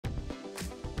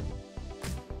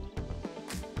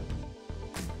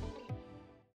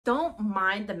don't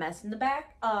mind the mess in the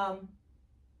back.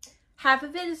 Half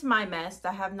of it is my mess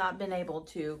that I have not been able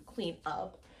to clean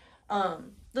up.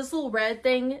 This little red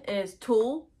thing is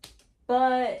tulle,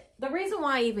 but the reason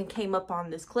why I even came up on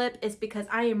this clip is because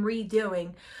I am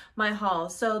redoing my haul.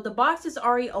 So the box is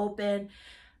already open.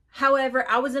 However,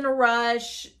 I was in a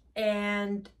rush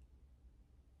and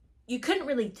you couldn't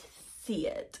really see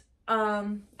it.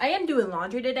 I am doing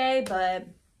laundry today, but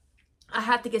I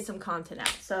have to get some content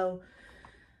out. So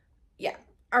yeah.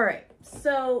 All right.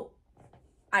 So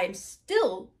I'm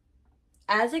still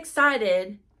as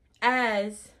excited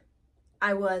as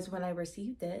I was when I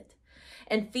received it.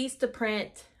 And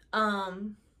Feast2Print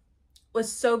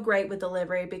was so great with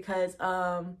delivery because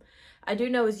I do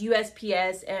know it's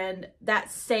USPS, and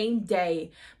that same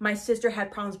day my sister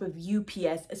had problems with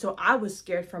UPS, so I was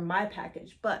scared for my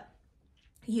package. But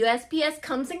USPS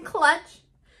comes in clutch,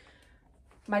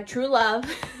 my true love.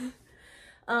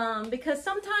 Because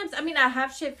sometimes, I mean, I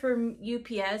have shit from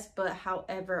UPS, but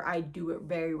however, I do it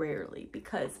very rarely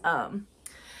because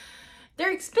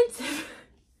they're expensive.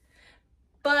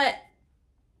 But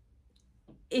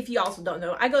if you also don't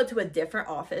know, I go to a different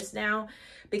office now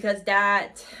because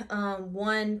that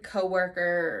one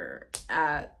coworker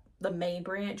at the main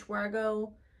branch where I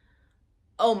go,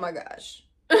 oh my gosh,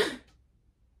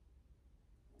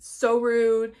 so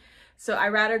rude. So I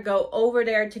rather go over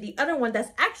there to the other one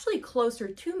that's actually closer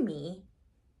to me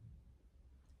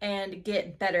and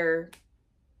get better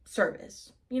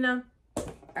service, you know?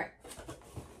 All right,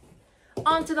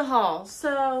 on to the haul.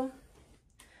 So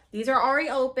these are already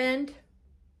opened,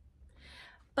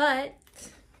 but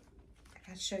I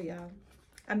gotta show y'all.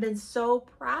 I've been so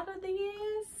proud of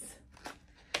these.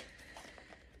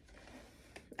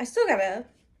 I still gotta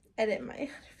edit my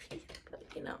feed, but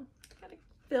you know, gotta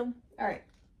film. All right,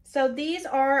 so these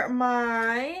are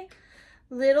my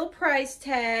little price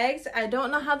tags. I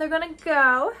don't know how they're gonna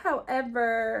go.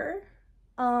 However,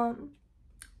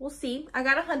 we'll see. I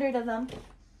got 100 of them.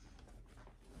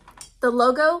 The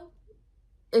logo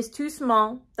is too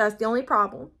small. That's the only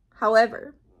problem.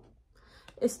 However,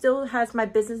 it still has my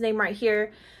business name right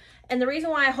here. And the reason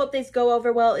why I hope these go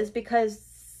over well is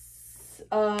because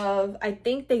of, I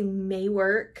think they may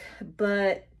work,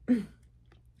 but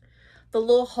the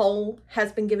little hole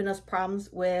has been giving us problems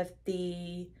with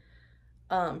the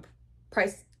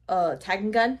price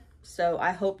tagging gun. So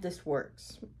I hope this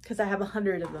works because I have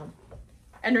 100 of them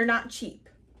and they're not cheap.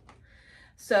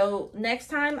 So next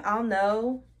time I'll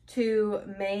know to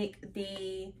make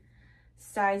the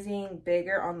sizing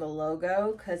bigger on the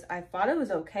logo because I thought it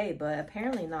was okay, but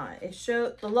apparently not. It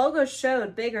showed, the logo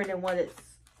showed bigger than what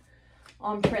it's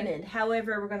on printed.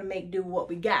 However, we're gonna make do what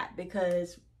we got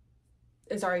because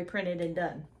it's already printed and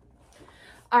done.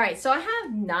 All right, so I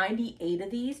have 98 of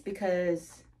these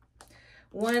because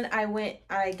one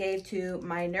I gave to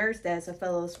my nurse that's a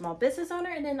fellow small business owner,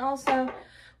 and then also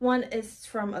one is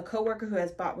from a coworker who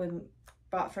has bought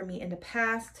from me in the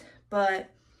past. But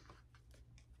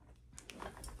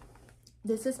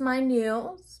this is my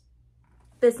new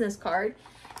business card.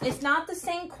 It's not the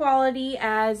same quality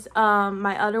as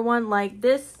my other one. Like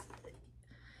this,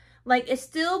 like it's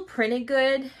still printed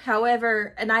good.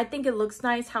 However, and I think it looks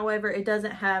nice. However, it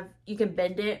doesn't have, you can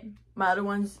bend it. My other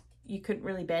ones, you couldn't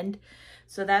really bend.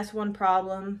 So that's one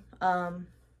problem that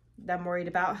I'm worried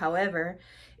about. However,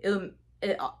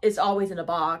 it's always in a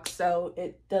box, so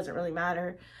it doesn't really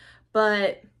matter.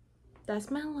 But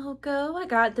that's my logo. I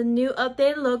got the new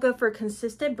updated logo for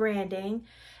consistent branding.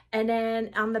 And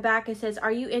then on the back it says,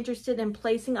 are you interested in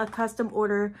placing a custom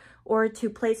order or to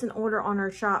place an order on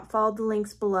our shop? Follow the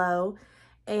links below.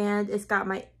 And it's got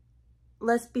my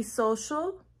Let's Be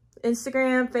Social,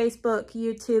 Instagram, Facebook,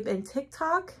 YouTube, and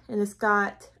TikTok. And it's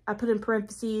got, I put in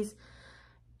parentheses,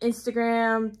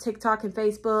 Instagram, TikTok, and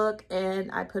Facebook.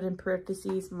 And I put in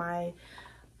parentheses my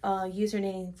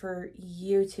username for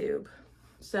YouTube.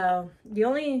 So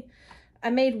I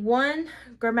made one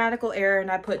grammatical error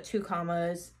and I put 2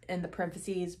 commas in the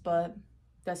parentheses, but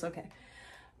that's okay.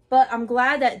 But I'm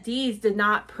glad that these did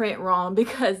not print wrong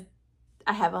because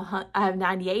I have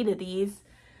 98 of these.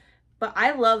 But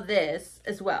I love this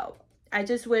as well. I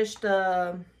just wish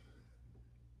I'll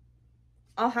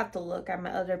have to look at my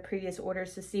other previous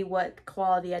orders to see what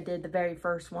quality I did the very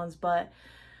first ones, but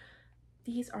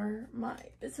these are my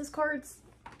business cards.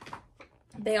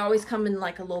 They always come in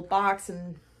like a little box,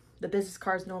 and the business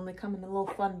cards normally come in a little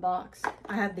fun box.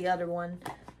 I have the other one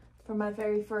from my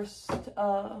very first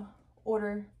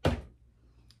order. But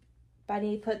I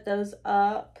need to put those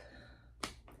up.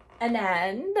 And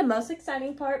then the most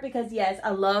exciting part, because yes, I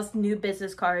love new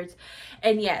business cards.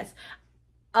 And yes,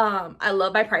 I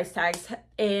love my price tags,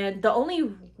 and the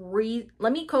only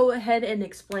let me go ahead and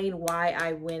explain why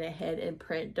I went ahead and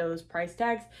print those price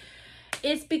tags.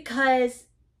 It's because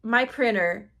my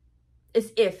printer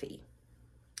is iffy.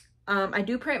 I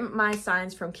do print my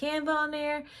signs from Canva on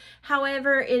there.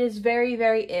 However, it is very,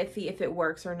 very iffy if it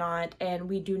works or not. And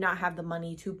we do not have the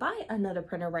money to buy another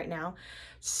printer right now.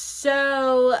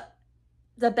 So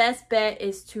the best bet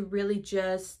is to really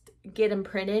just get them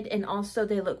printed. And also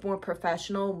they look more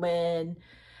professional when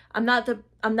I'm not the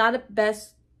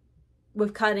best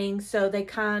with cutting. So they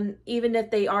even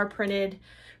if they are printed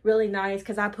really nice,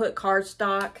 because I put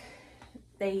cardstock,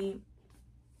 I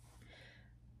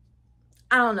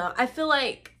don't know. I feel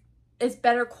like it's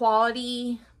better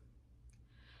quality,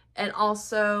 and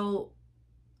also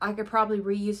I could probably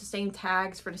reuse the same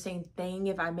tags for the same thing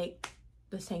if I make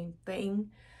the same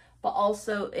thing, but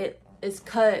also it is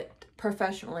cut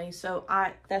professionally. So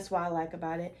that's what I like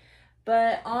about it.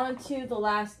 But on to the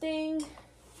last thing,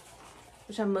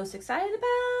 which I'm most excited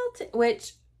about,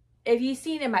 which if you've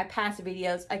seen in my past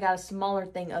videos, I got a smaller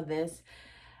thing of this,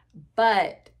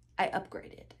 but I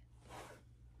upgraded.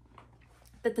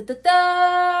 I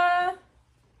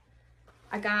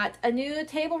got a new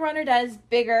table runner that is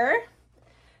bigger.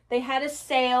 They had a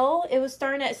sale. It was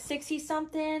starting at 60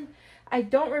 something. I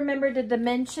don't remember the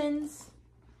dimensions.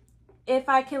 If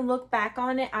I can look back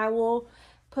on it, I will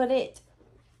put it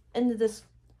in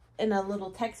a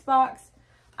little text box.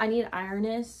 I need to iron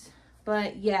this,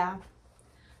 but yeah,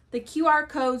 the QR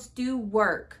codes do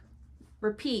work.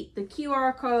 Repeat, the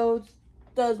QR codes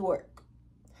does work,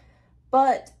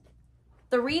 but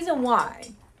the reason why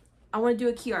I want to do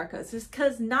a QR code is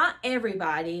because not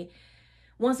everybody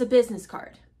wants a business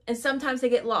card, and sometimes they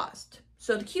get lost.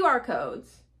 So the QR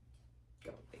codes,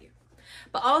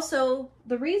 but also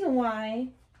the reason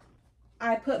why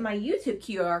I put my YouTube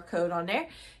QR code on there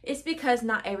is because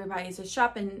not everybody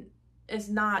is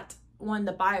not one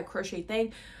to buy a crochet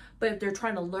thing, but if they're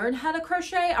trying to learn how to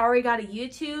crochet, I already got a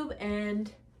YouTube, and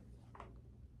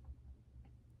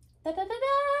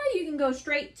you can go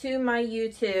straight to my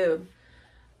YouTube.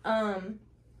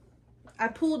 I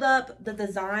pulled up the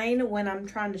design when I'm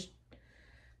trying to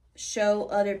show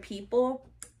other people,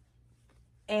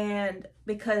 and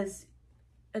because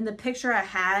in the picture I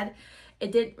had,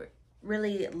 it didn't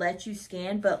really let you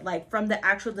scan, but like from the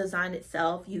actual design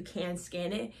itself, you can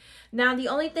scan it. Now, the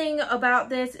only thing about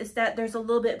this is that there's a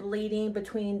little bit bleeding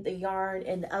between the yarn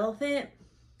and the elephant,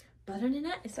 but other than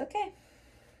that, it's okay.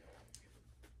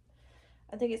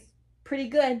 I think it's pretty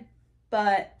good,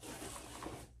 but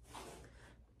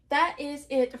that is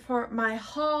it for my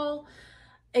haul,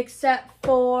 except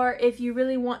for if you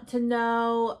really want to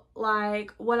know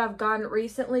like what I've gotten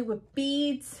recently with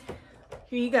beads,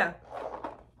 here you go.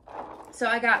 So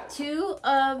I got 2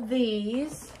 of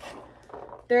these.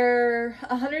 They're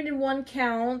 101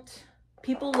 count.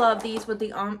 People love these with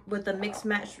the mixed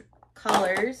match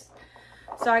colors.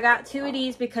 So I got 2 of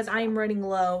these because I'm running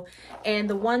low. And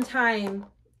the one time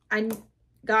I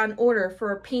got an order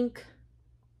for a pink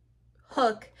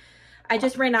hook, I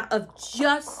just ran out of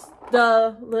just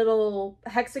the little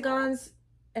hexagons.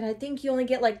 And I think you only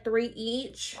get like 3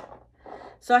 each.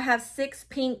 So I have 6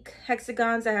 pink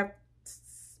hexagons. I have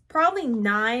probably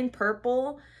 9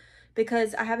 purple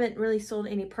because I haven't really sold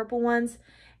any purple ones.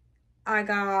 I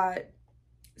got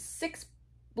 6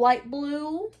 light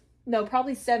blue. No,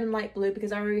 probably 7 light blue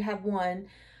because I already have 1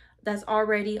 that's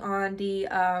already on the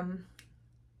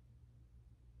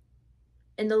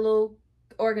in the little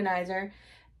organizer,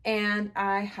 and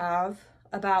I have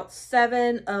about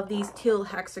 7 of these teal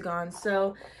hexagons.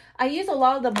 So I use a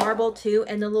lot of the marble too,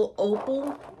 and the little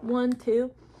opal one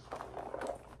too,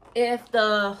 if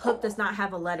the hook does not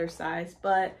have a letter size.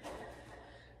 But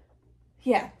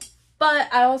yeah,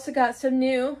 but I also got some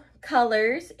new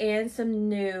colors and some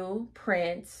new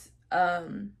prints,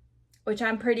 which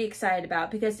I'm pretty excited about,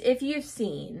 because if you've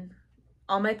seen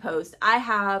on my post, I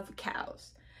have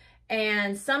cows,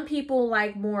 and some people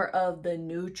like more of the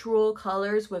neutral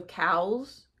colors with cow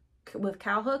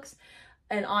hooks,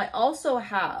 and I also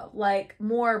have like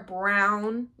more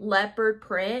brown leopard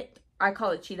print. I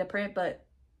call it cheetah print, but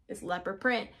it's leopard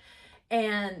print,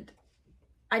 and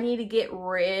I need to get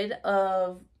rid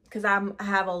of, because I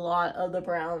have a lot of the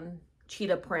brown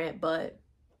cheetah print, but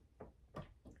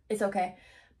it's okay.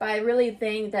 But I really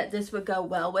think that this would go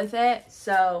well with it,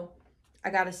 so I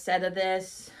got a set of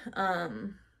this.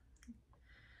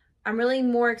 I'm really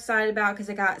more excited about because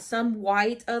I got some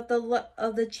white of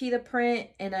the cheetah print,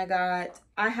 and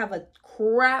I have a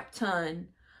crap ton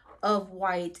of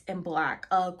white and black,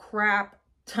 a crap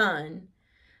ton.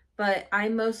 But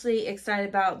I'm mostly excited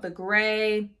about the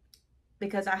gray,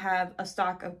 because I have a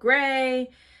stock of gray,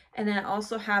 and then I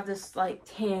also have this like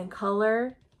tan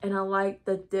color, and I like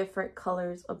the different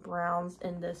colors of browns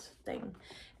in this thing.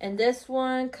 And this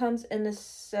one comes in a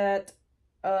set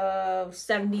of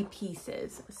 70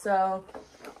 pieces. So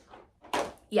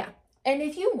yeah. And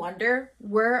if you wonder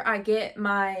where I get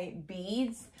my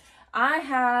beads, I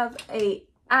have a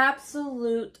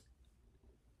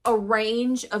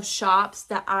range of shops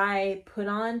that I put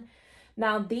on.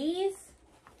 Now these,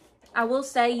 I will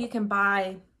say you can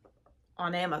buy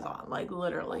on Amazon, like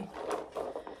literally.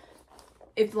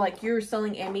 If like you're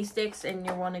selling Ammi sticks and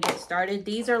you want to get started,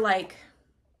 these are like,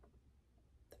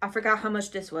 I forgot how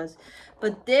much this was,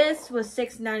 but this was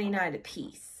 $6.99 a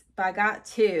piece. But I got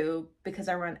 2 because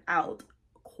I run out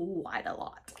quite a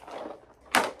lot.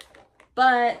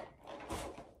 But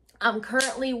I'm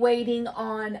currently waiting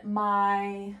on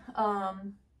my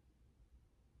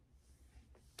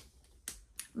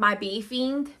my Bee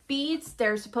Fiend beads.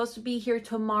 They're supposed to be here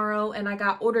tomorrow, and I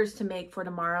got orders to make for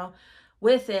tomorrow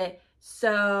with it.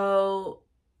 So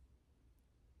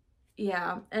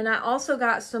yeah, and I also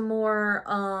got some more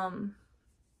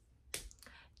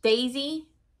daisy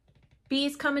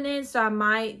beads coming in, so I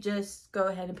might just go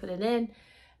ahead and put it in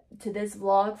to this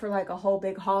vlog for like a whole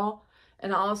big haul.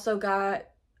 And I also got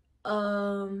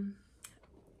an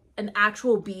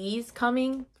actual bees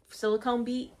coming, silicone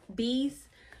bees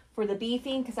for the Bee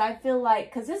Fiend, because I feel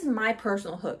like, because this is my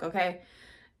personal hook, okay,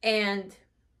 and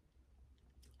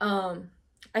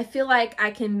I feel like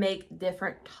I can make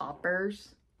different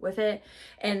toppers with it.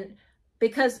 And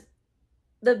because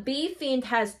the Bee Fiend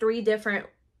has 3 different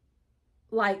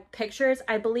like pictures,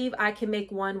 I believe I can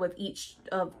make one with each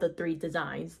of the 3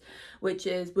 designs, which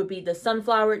would be the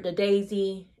sunflower, the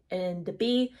daisy, and the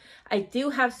bee. I do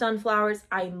have sunflowers.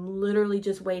 I'm literally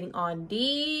just waiting on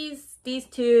these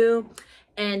 2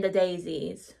 and the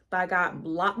daisies, but I got a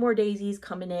lot more daisies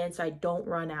coming in, so I don't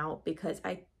run out, because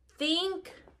I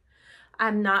think,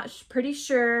 I'm not pretty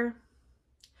sure,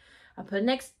 I'll put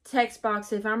next text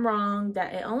box if I'm wrong,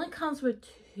 that it only comes with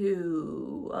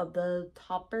 2 of the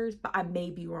toppers, but I may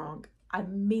be wrong. I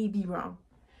may be wrong.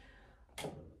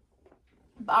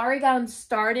 But I already got them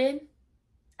started.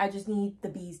 I just need the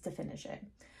bees to finish it.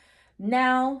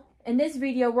 Now, in this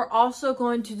video, we're also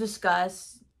going to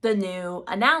discuss the new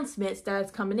announcements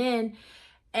that's coming in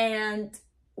and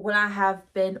what I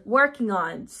have been working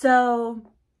on. So,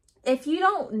 if you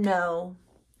don't know,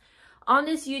 on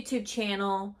this YouTube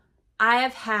channel, I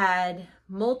have had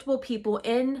multiple people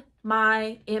in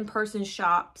my in-person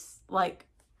shops, like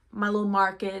my little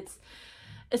markets,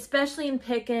 especially in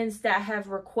Pickens, that have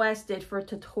requested for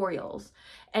tutorials.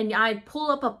 And I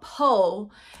pull up a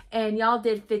poll and y'all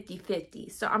did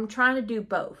 50-50. So I'm trying to do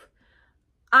both.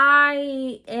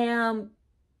 I am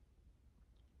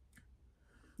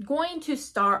going to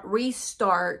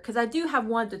restart, because I do have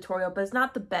one tutorial, but it's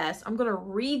not the best. I'm going to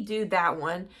redo that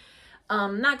one.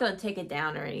 I'm not going to take it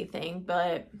down or anything,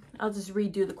 but I'll just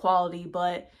redo the quality,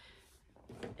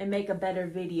 and make a better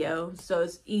video so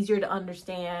it's easier to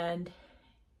understand,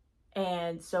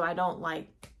 and so I don't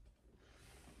like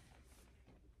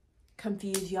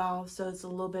confuse y'all, so it's a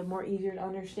little bit more easier to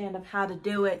understand of how to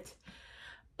do it.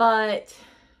 But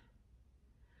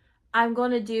I'm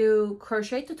going to do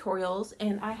crochet tutorials,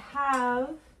 and I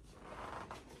have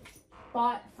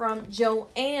bought from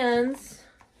Joann's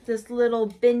this little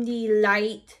bendy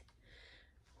light,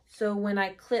 so when I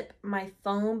clip my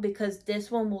phone, because this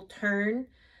one will turn,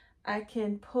 I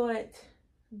can put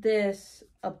this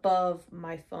above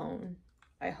my phone,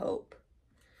 I hope,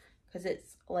 because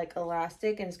it's like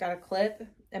elastic and it's got a clip.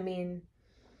 I mean,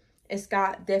 it's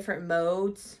got different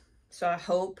modes, so I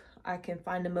hope I can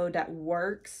find a mode that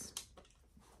works.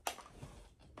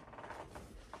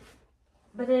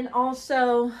 But then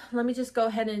also, let me just go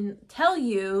ahead and tell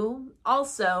you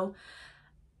also,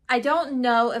 I don't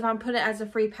know if I'm putting it as a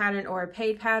free pattern or a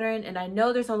paid pattern, and I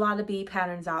know there's a lot of bee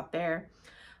patterns out there,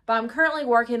 but I'm currently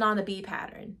working on a bee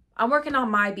pattern. I'm working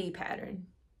on my bee pattern,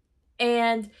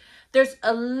 and there's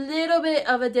a little bit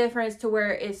of a difference to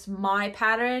where it's my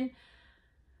pattern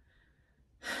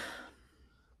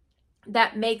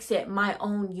that makes it my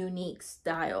own unique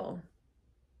style.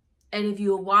 And if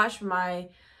you watch my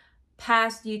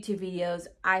past YouTube videos,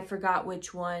 I forgot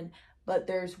which one, but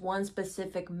there's one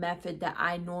specific method that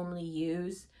I normally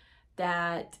use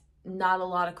that not a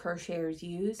lot of crocheters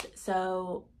use.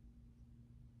 So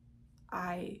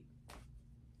I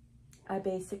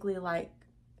basically like,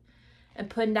 and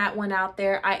putting that one out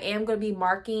there. I am going to be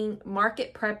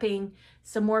market prepping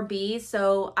some more bees.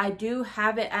 So I do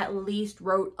have it at least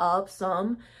wrote up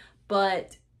some,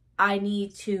 but I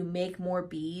need to make more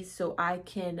bees so I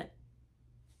can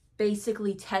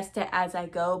basically test it as I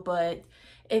go. But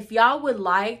if y'all would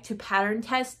like to pattern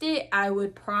test it, I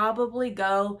would probably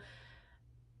go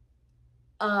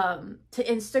to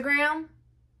Instagram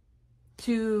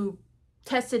to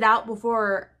test it out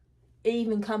before it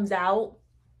even comes out.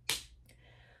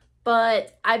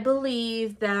 But I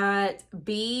believe that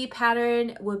B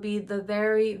pattern would be the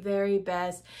very, very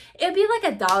best. It'd be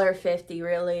like $1.50,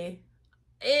 really.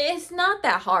 It's not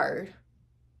that hard.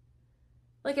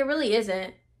 Like, it really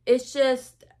isn't. It's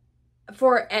just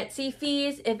for Etsy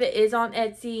fees. If it is on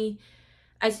Etsy,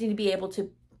 I just need to be able to,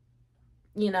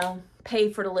 you know,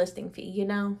 pay for the listing fee, you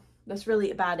know? That's really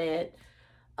about it.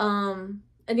 And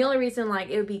the only reason like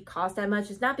it would be cost that much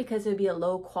is not because it would be a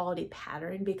low quality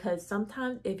pattern, because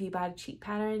sometimes if you buy a cheap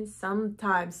pattern,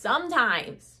 sometimes,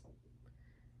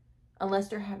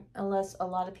 unless a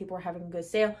lot of people are having a good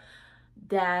sale,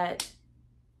 that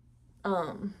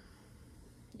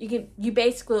you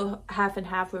basically half and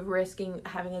half with risking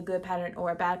having a good pattern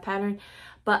or a bad pattern.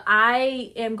 But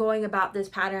I am going about this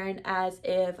pattern as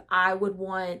if I would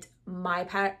want my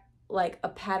like a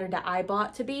pattern that I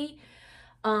bought to be.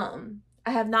 I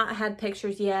have not had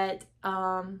pictures yet,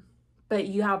 but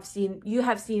you have seen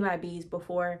my bees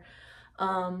before.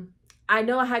 I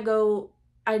know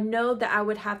that I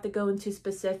would have to go into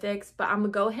specifics, but I'm gonna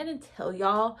go ahead and tell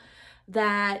y'all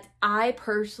that I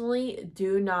personally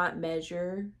do not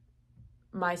measure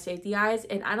my safety eyes,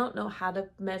 and I don't know how to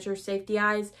measure safety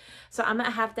eyes, so I'm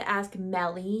gonna have to ask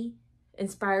Melly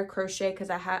Inspired Crochet, because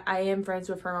I am friends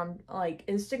with her on like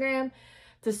Instagram,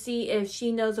 to see if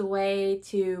she knows a way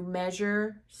to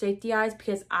measure safety eyes,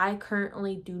 because I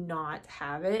currently do not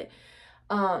have it.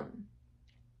 I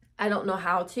don't know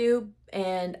how to,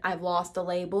 and I've lost the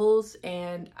labels,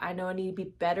 and I know I need to be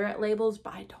better at labels,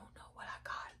 but I don't know what I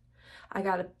got. I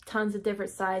got tons of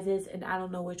different sizes, and I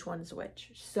don't know which one is which.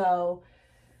 So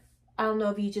I don't know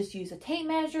if you just use a tape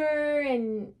measure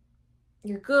and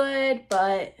you're good,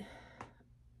 but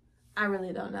I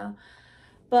really don't know.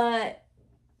 But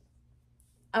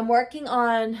I'm working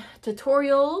on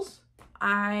tutorials.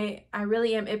 I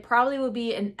really am. It probably will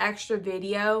be an extra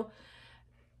video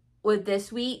with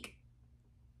this week.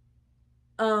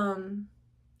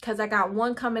 Because I got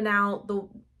one coming out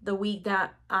the week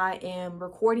that I am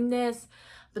recording this.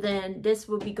 But then this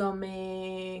will be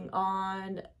coming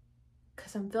on,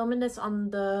 because I'm filming this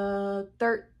on the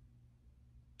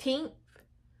 13th.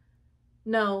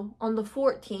 No, on the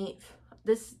 14th.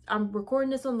 I'm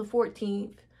recording this on the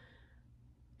 14th.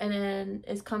 And then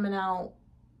it's coming out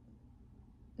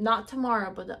not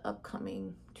tomorrow, but the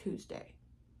upcoming Tuesday.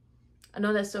 I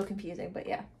know that's so confusing, but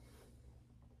yeah.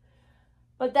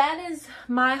 But that is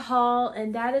my haul,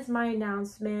 and that is my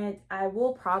announcement. I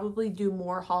will probably do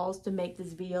more hauls to make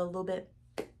this video a little bit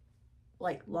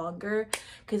like longer,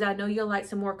 because I know you'll like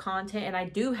some more content, and I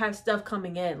do have stuff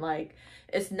coming in. Like,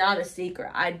 it's not a secret,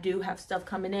 I do have stuff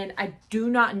coming in. I do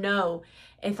not know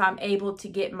if I'm able to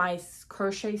get my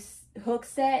crochet hook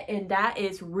set, and that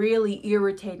is really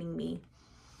irritating me,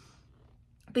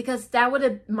 because that would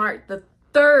have marked the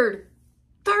third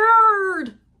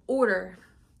order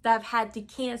that I've had to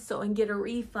cancel and get a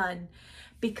refund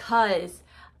because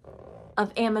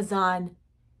of Amazon.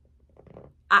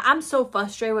 I'm so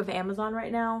frustrated with Amazon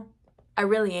right now. I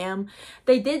really am.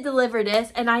 They did deliver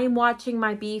this, and I am watching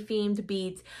my bee themed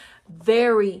beads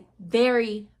very,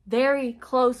 very, very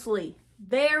closely.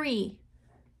 Very.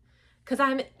 Because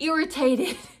I'm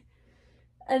irritated.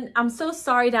 And I'm so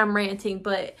sorry that I'm ranting,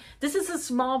 but this is a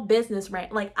small business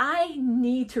rant. Like, I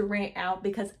need to rant out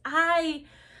because I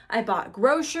bought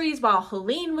groceries while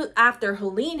after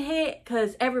Helene hit,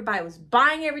 because everybody was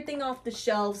buying everything off the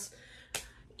shelves.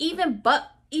 Even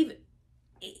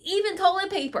toilet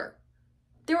paper.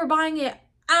 They were buying it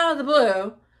out of the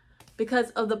blue because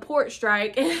of the port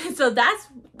strike. And so that's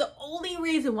the only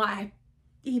reason why I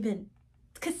even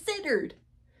considered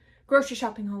grocery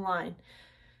shopping online,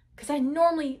 because I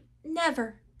normally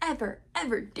never, ever,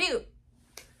 ever do.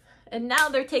 And now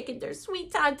they're taking their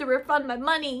sweet time to refund my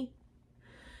money.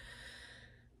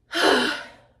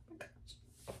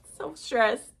 So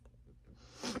stressed.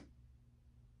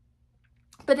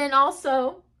 But then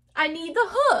also, I need the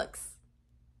hooks,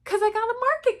 because I got a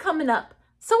market coming up.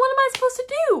 So what am I supposed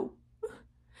to do?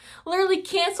 Literally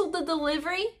cancel the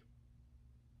delivery?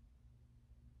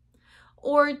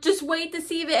 Or just wait to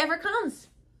see if it ever comes?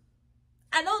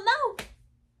 I don't know.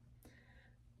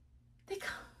 They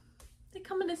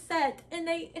come in a set, and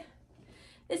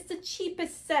it's the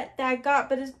cheapest set that I got,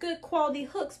 but it's good quality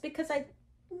hooks, because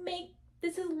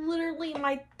this is literally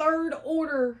my third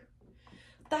order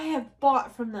that I have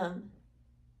bought from them.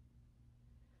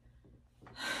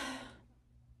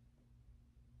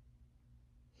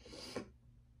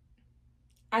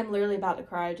 I'm literally about to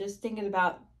cry just thinking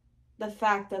about the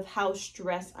fact of how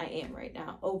stressed I am right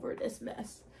now over this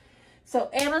mess. So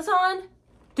Amazon,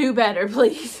 do better,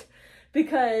 please.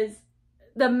 Because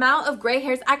the amount of gray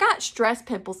hairs, I got stress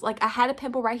pimples. Like I had a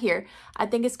pimple right here. I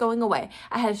think it's going away.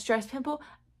 I had a stress pimple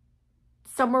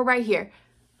somewhere right here.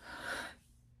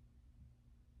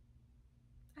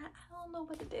 I don't know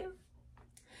what to do.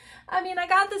 I mean, I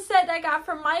got the set that I got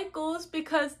from Michaels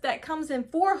because that comes in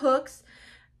 4 hooks.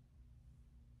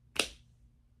 But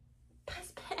I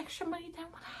spent extra money than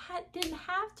what I didn't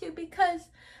have to because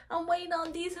I'm waiting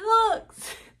on these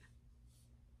hooks.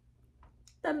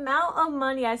 The amount of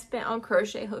money I spent on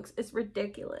crochet hooks is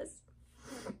ridiculous.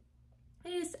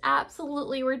 It is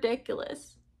absolutely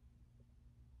ridiculous.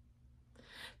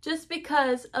 Just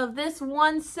because of this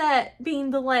one set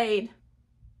being delayed.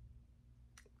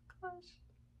 Gosh.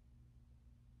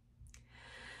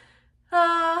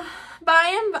 But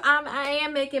I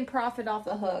am making profit off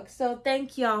the hook. So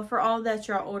thank y'all for all that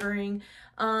y'all ordering.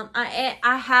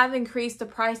 I have increased the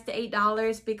price to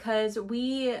 $8 because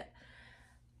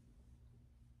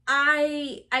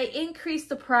I increased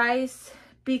the price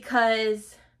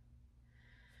because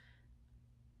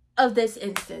of this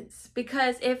instance.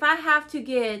 Because if I have to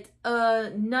get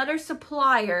another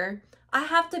supplier, I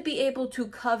have to be able to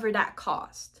cover that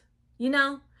cost. You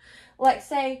know? Like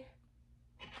say,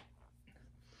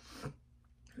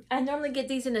 I normally get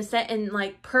these in a set and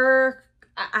like per,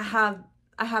 I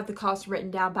have the cost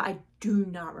written down, but I do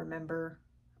not remember.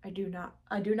 I do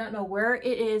not know where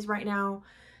it is right now.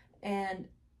 And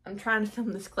I'm trying to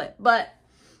film this clip, but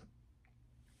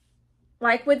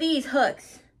like with these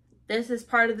hooks, this is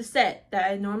part of the set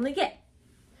that I normally get.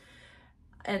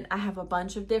 And I have a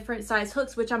bunch of different size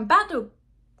hooks, which I'm about to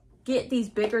get these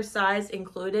bigger size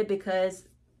included because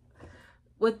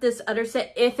with this other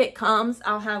set, if it comes,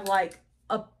 I'll have like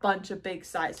a bunch of big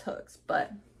size hooks,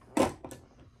 but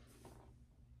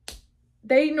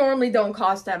they normally don't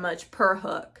cost that much per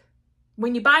hook.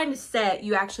 When you buy in a set,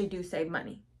 you actually do save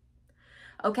money.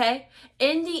 Okay?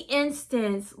 In the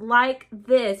instance like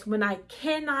this, when I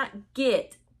cannot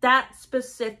get that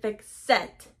specific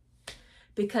set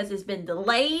because it's been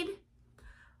delayed,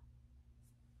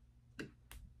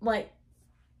 like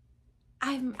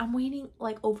I'm waiting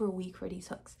like over a week for these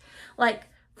hooks. Like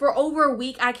for over a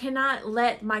week, I cannot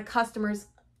let my customers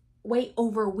wait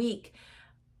over a week.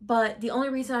 But the only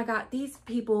reason I got these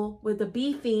people with the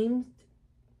bee themed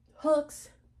hooks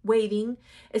waiting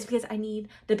is because I need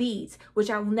the beads,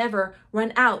 which I will never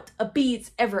run out of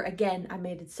beads ever again. I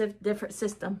made a different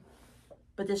system,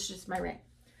 but this is just my rant.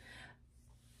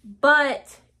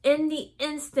 But in the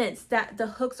instance that the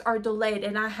hooks are delayed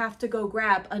and I have to go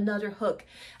grab another hook,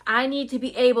 I need to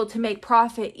be able to make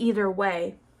profit either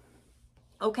way.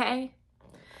 Okay?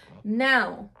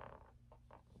 Now,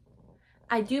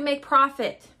 I do make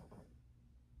profit.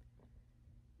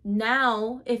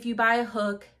 Now, if you buy a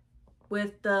hook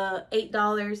with the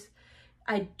 $8,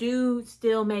 I do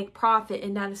still make profit,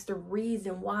 and that is the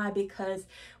reason why, because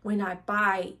when I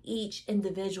buy each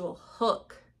individual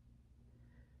hook,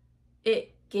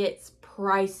 it gets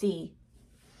pricey.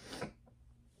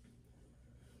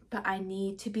 But I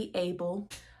need to be able,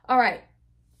 all right,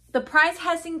 the price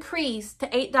has increased to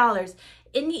 $8.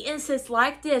 In the instance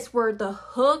like this where the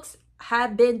hooks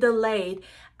have been delayed,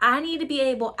 I need to be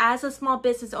able as a small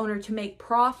business owner to make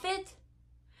profit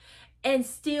and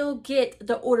still get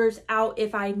the orders out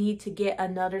if I need to get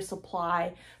another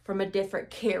supply from a different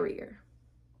carrier.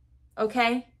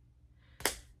 Okay?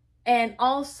 And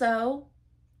also,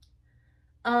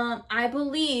 I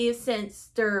believe since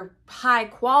they're high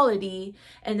quality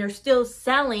and they're still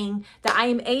selling, that I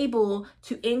am able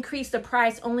to increase the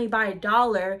price only by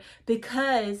 $1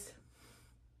 because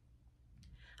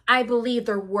I believe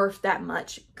they're worth that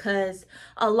much. Because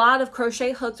a lot of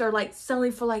crochet hooks are like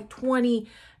selling for like 20,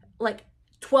 like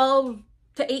 12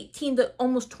 to 18 to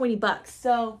almost 20 bucks.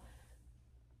 So,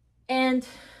 and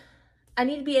I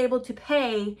need to be able to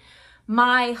pay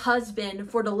my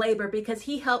husband for the labor because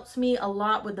he helps me a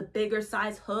lot with the bigger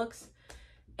size hooks,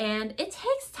 and it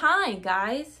takes time,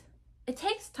 guys. It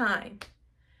takes time,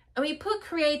 and we put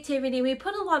creativity, we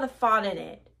put a lot of thought in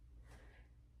it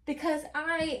because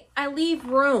I leave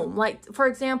room. Like for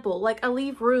example, like I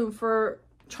leave room for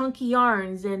chunky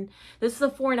yarns, and this is a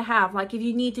 4.5. Like if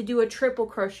you need to do a triple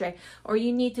crochet or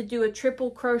you need to do a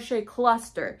triple crochet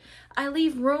cluster, I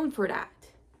leave room for that,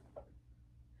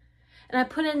 and I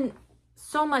put in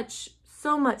so much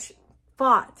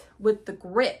thought with the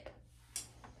grip.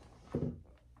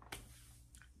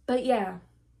 But yeah,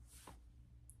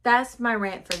 that's my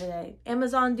rant for today.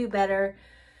 Amazon, do better.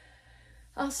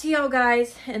 I'll see y'all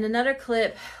guys in another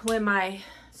clip when my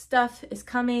stuff is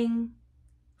coming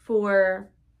for,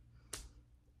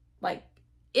 like,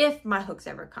 if my hooks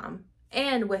ever come,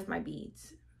 and with my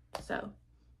beads. So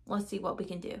let's see what we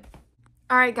can do.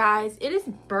 All right, guys, it is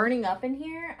burning up in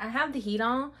here. I have the heat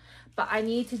on, but I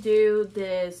need to do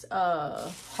this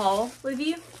haul with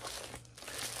you.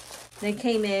 They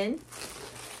came in.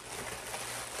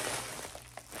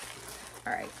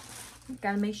 All right,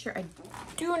 gotta make sure I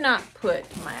do not put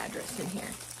my address in here.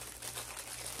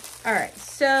 All right,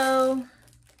 so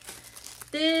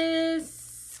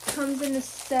this comes in a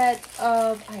set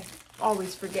of, I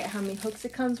always forget how many hooks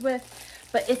it comes with,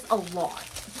 but it's a lot.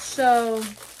 So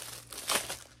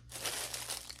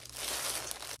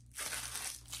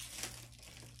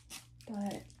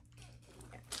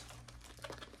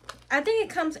I think it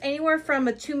comes anywhere from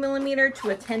a 2mm to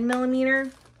a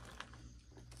 10mm.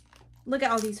 Look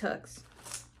at all these hooks.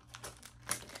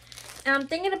 And I'm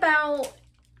thinking about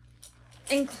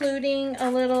including a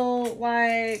little,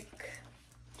 like,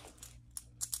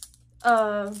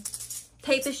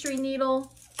 tapestry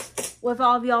needle with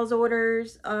all of y'all's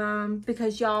orders,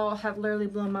 because y'all have literally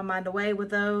blown my mind away with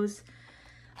those.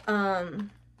 But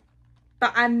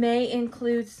I may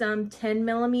include some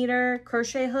 10mm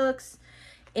crochet hooks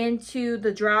into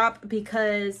the drop,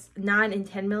 because 9 and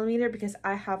 10mm, because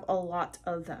I have a lot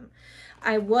of them.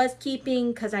 I was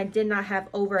keeping, because I did not have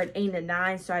over an 8 and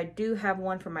 9, so I do have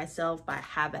one for myself, but I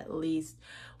have at least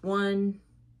one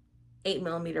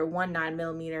 8mm, one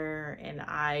 9mm, and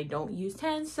I don't use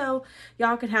 10s, so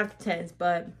y'all can have the 10s,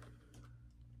 but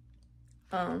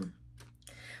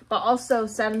also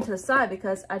set them to the side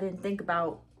because I didn't think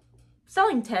about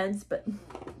selling 10s, but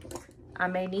I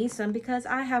may need some because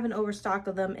I have an overstock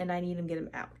of them and I need to get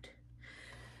them out.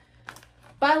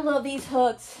 But I love these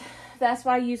hooks. That's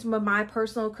why I use them with my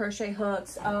personal crochet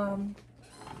hooks.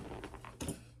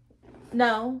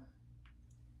 No,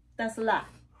 that's a lie.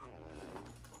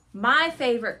 My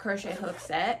favorite crochet hook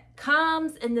set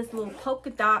comes in this little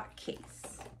polka dot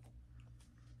case.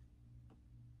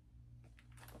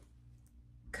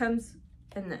 Comes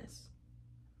in this.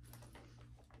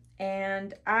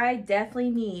 And I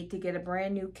definitely need to get a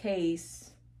brand new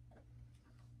case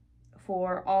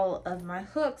for all of my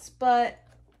hooks, but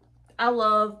I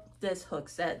love this hook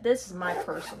set. This is my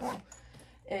personal.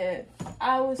 If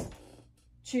I was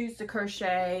choose to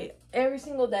crochet every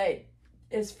single day,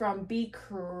 is from Be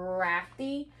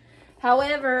Crafty.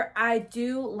 However, I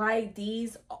do like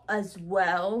these as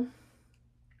well.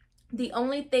 The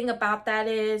only thing about that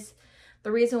is,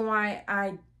 the reason why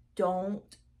I don't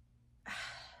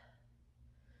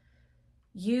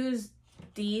use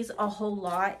these a whole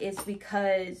lot is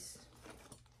because,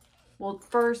 well,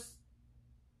 first,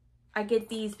 I get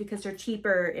these because they're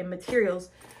cheaper in materials,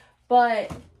 but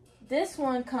this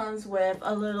one comes with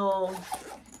a little,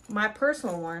 my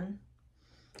personal one,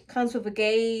 comes with a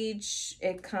gauge.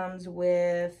 It comes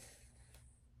with,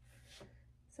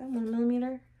 is that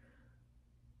 1mm?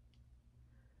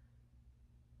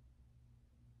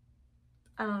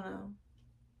 I don't know.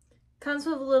 Comes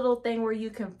with a little thing where you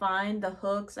can find the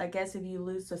hooks, I guess, if you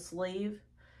lose the sleeve.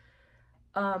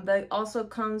 But it also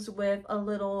comes with a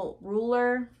little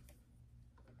ruler.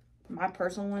 My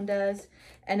personal one does.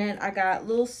 And then I got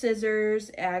little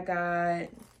scissors.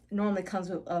 Normally comes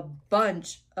with a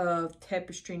bunch of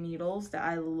tapestry needles that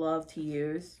I love to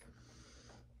use.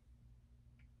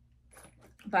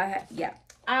 But yeah,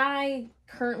 I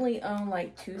currently own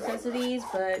like 2 sets of these,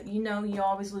 but you know, you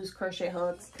always lose crochet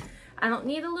hooks. I don't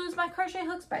need to lose my crochet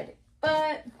hooks,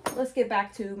 but let's get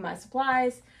back to my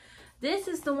supplies. This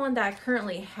is the one that I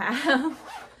currently have,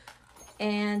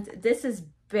 and this is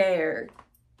bare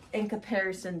in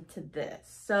comparison to this.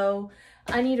 So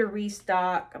I need to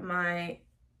restock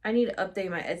I need to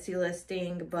update my Etsy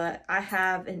listing, but I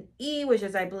have an E, which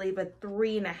is, I believe, a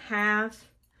 3.5.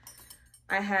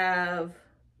 I have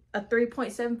a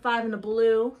 3.75 in the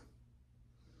blue,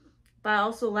 but I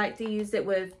also like to use it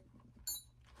with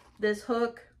this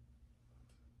hook.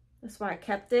 That's why I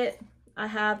kept it. I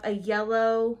have a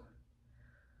yellow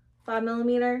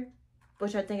 5mm,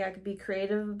 which I think I could be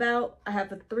creative about. I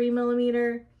have a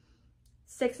 3mm,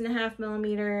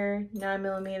 6.5mm,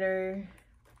 9mm,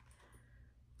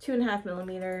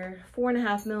 2.5mm,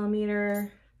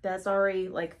 4.5mm. That's already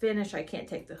like finished. I can't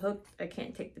take the hook, I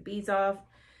can't take the beads off.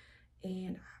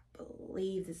 And I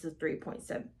believe this is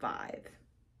 3.75.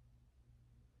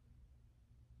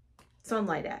 Something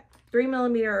like that.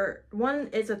 3mm, one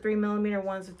is a 3mm,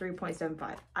 one is a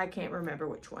 3.75. I can't remember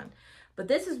which one. But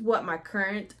this is what my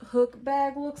current hook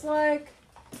bag looks like.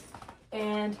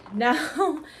 And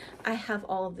now I have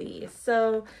all of these.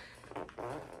 So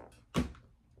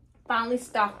finally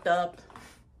stocked up.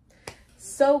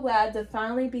 So glad to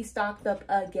finally be stocked up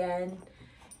again.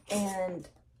 And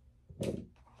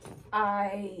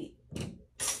I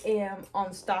am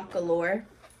on stock galore.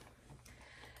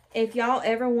 If y'all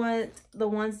ever want the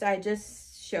ones that I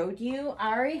just showed you,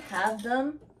 I already have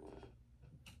them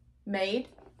made.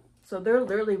 So they're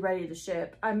literally ready to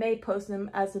ship. I may post them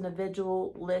as an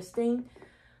individual listing,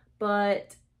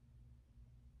 but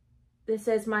this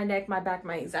says my neck, my back,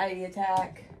 my anxiety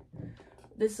attack.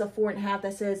 This is a 4.5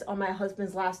 that says on my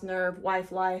husband's last nerve,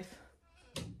 wife life,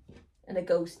 and a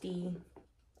ghosty.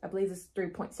 I believe it's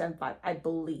 3.75. I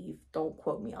believe. Don't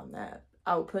quote me on that.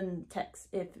 I'll put in text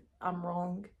if I'm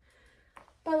wrong.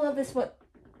 But I love this one.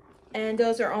 And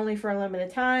those are only for a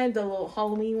limited time. The little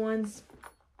Halloween ones.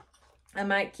 I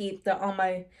might keep the on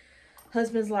my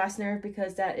husband's last nerve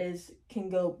because that can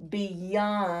go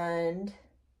beyond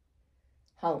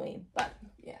Halloween. But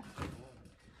yeah.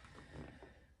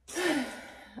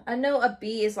 I know a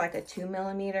B is like a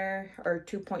 2mm or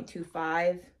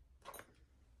 2.25.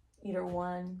 Either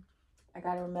one. I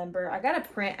gotta remember. I gotta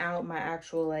print out my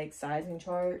actual like sizing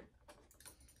chart.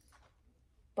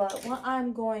 But what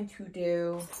I'm going to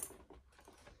do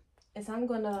is I'm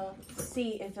gonna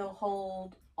see if it'll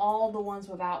hold all the ones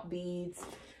without beads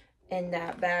in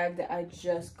that bag that I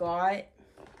just got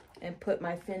and put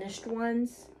my finished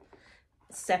ones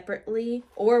separately,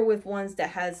 or with ones that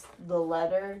has the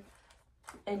letter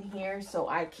in here so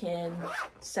I can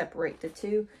separate the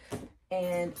two.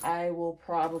 And I will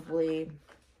probably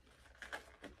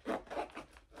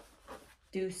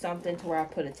do something to where I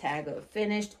put a tag of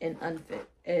finished and unfit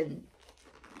and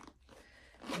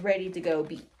ready to go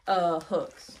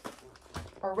hooks,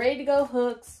 or ready to go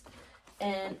hooks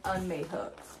and unmade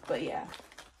hooks. But yeah,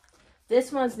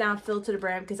 this one's now filled to the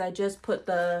brim because I just put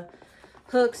the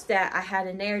hooks that I had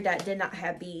in there that did not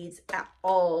have beads at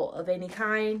all of any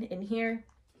kind in here.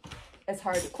 It's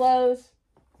hard to close.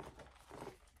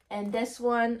 And this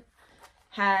one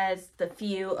has the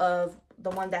few of the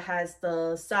one that has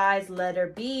the size letter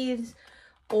beads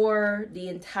or the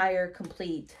entire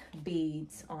complete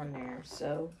beads on there.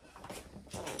 So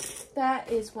that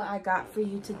is what I got for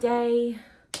you today.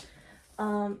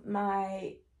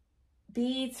 My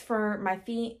beads for my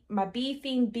Bee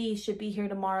Fiend B should be here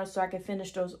tomorrow so I can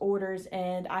finish those orders.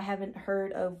 And I haven't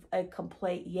heard of a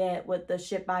complaint yet with the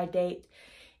ship by date.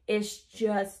 It's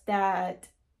just that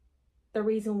the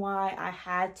reason why I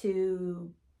had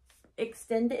to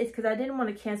extend it is because I didn't want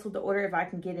to cancel the order if I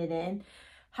can get it in.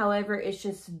 However, it's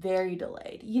just very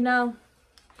delayed, you know?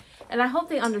 And I hope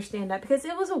they understand that because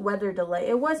it was a weather delay.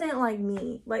 It wasn't like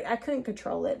me. Like, I couldn't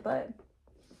control it, but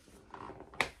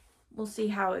we'll see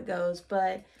how it goes.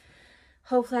 But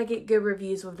hopefully I get good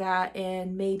reviews with that,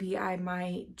 and maybe I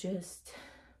might just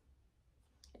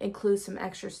include some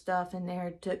extra stuff in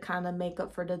there to kind of make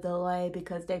up for the delay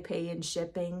because they pay in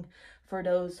shipping for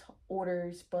those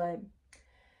orders. But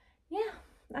yeah,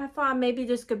 I thought maybe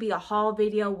this could be a haul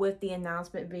video with the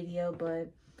announcement video,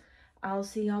 but I'll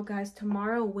see y'all guys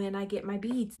tomorrow when I get my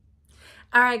beads.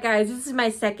 All right, guys, this is my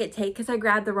second take because I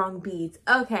grabbed the wrong beads.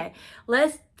 Okay,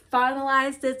 let's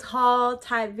finalize this haul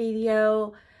type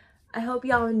video. I hope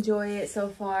y'all enjoy it so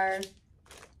far.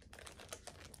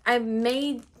 I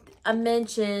made a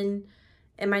mention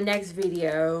in my next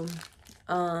video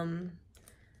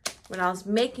when I was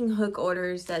making hook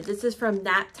orders that this is from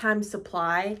Nap Time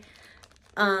Supply.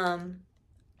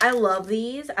 I love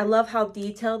these. I love how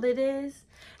detailed it is,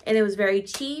 and it was very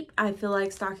cheap. I feel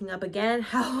like stocking up again.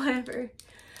 However,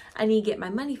 I need to get my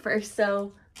money first.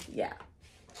 So yeah,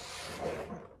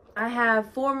 I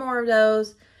have 4 more of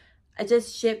those. I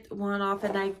just shipped one off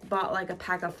and I bought like a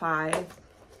pack of 5.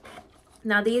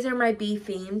 Now these are my Bee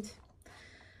Fiend.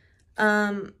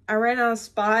 I ran out of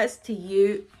spots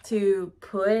to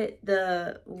put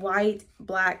the white,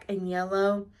 black, and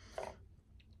yellow.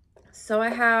 So I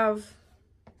have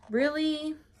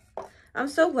really, I'm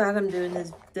so glad I'm doing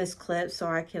this clip so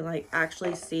I can like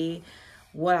actually see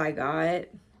what I got.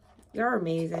 Y'all are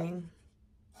amazing.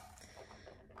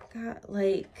 Got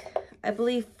like, I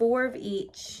believe 4 of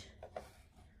each.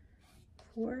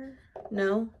 4?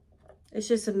 No, it's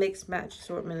just a mixed match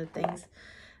assortment of things.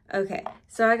 Okay,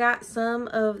 so I got some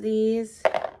of these.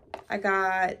 I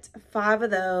got 5 of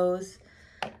those.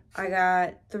 I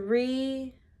got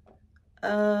 3,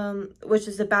 which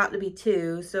is about to be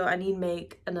 2. So I need to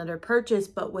make another purchase,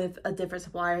 but with a different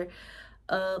supplier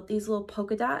of these little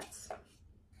polka dots.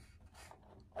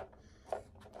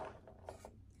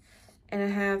 And I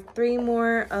have 3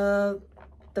 more of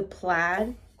the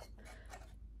plaid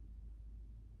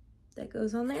that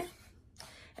goes on there.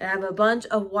 And I have a bunch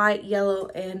of white, yellow,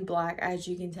 and black, as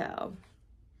you can tell.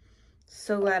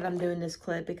 So glad I'm doing this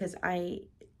clip because I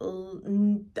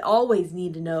always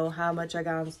need to know how much I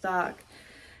got in stock.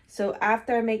 So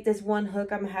after I make this one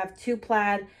hook, I'm going to have 2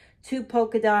 plaid, 2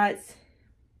 polka dots,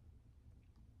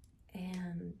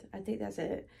 and I think that's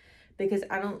it. Because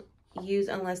I don't use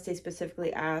unless they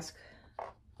specifically ask,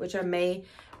 which I may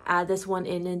add this one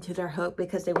into their hook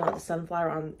because they want the sunflower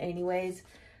on anyways.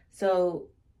 So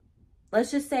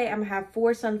let's just say I'm going to have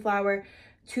 4 sunflower,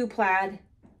 2 plaid,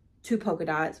 2 polka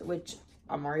dots, which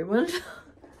I'm already one.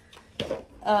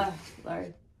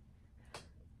 Lord.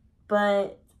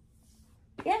 But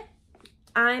yeah,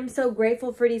 I'm so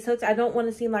grateful for these hooks. I don't want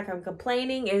to seem like I'm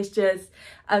complaining. It's just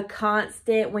a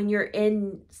constant, when you're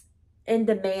in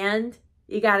demand,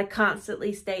 you got to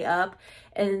constantly stay up.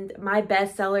 And my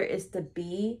best seller is the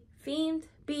Bee Fiend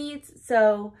beads.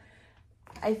 So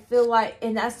I feel like,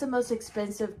 and that's the most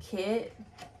expensive kit.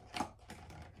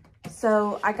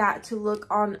 So I got to look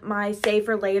on my Save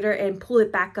for Later and pull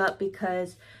it back up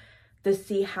because to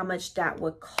see how much that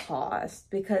would cost.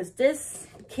 Because this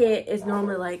kit is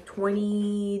normally like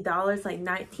 $20, like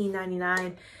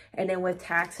 $19.99. And then with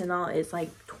tax and all, it's like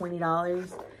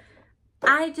 $20.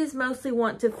 I just mostly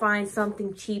want to find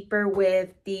something cheaper with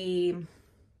the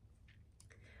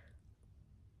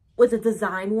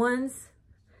design ones.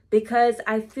 Because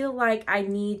I feel like I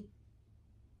need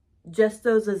just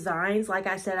those designs. Like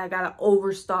I said, I got an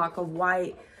overstock of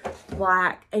white,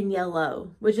 black, and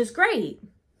yellow, which is great.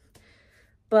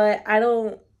 But I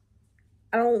don't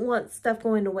want stuff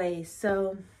going to waste.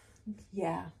 So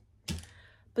yeah.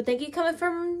 But thank you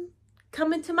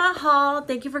coming to my haul.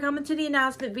 Thank you for coming to the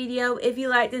announcement video. If you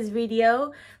like this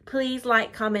video, please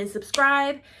like, comment, and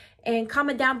subscribe. And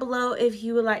comment down below if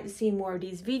you would like to see more of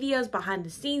these videos, behind the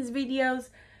scenes videos.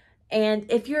 And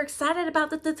if you're excited about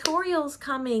the tutorials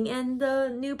coming and the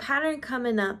new pattern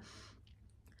coming up.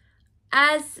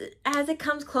 As it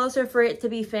comes closer for it to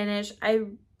be finished,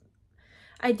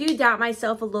 I do doubt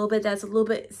myself a little bit. That's a little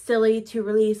bit silly to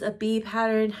release a bee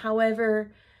pattern.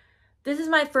 However, this is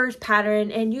my first pattern,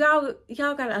 and y'all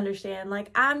gotta understand, like,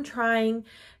 I'm trying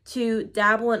to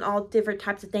dabble in all different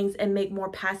types of things and make more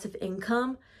passive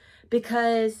income,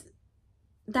 because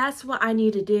that's what I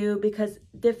need to do, because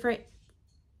different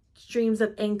streams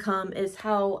of income is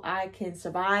how I can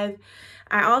survive.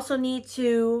 I also need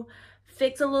to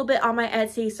fix a little bit on my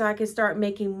Etsy so I can start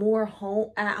making more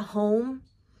at home,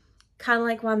 kind of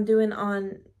like what I'm doing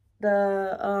on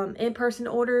the in-person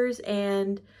orders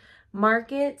and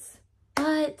markets.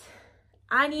 But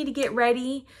I need to get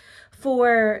ready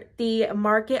for the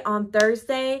market on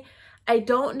Thursday. I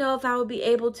don't know if I will be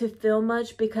able to film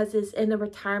much because it's in a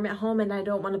retirement home and I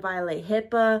don't want to violate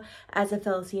HIPAA. As a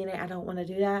fellow CNA, I don't want to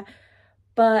do that.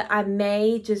 But I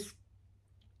may just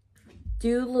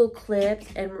do little clips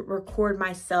and record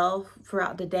myself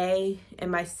throughout the day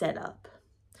and my setup.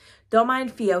 Don't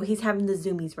mind Theo, he's having the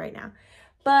zoomies right now.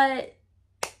 But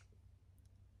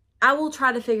I will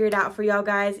try to figure it out for y'all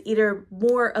guys. Either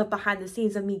more of behind the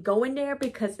scenes of me going there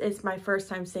because it's my first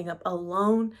time staying up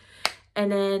alone,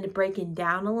 and then breaking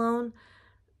down alone.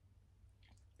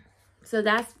 So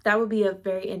that would be a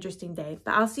very interesting day.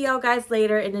 But I'll see y'all guys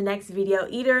later in the next video,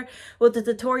 either with the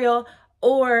tutorial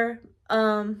or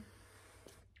some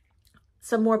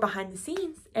more behind the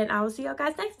scenes. And I will see y'all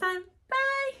guys next time.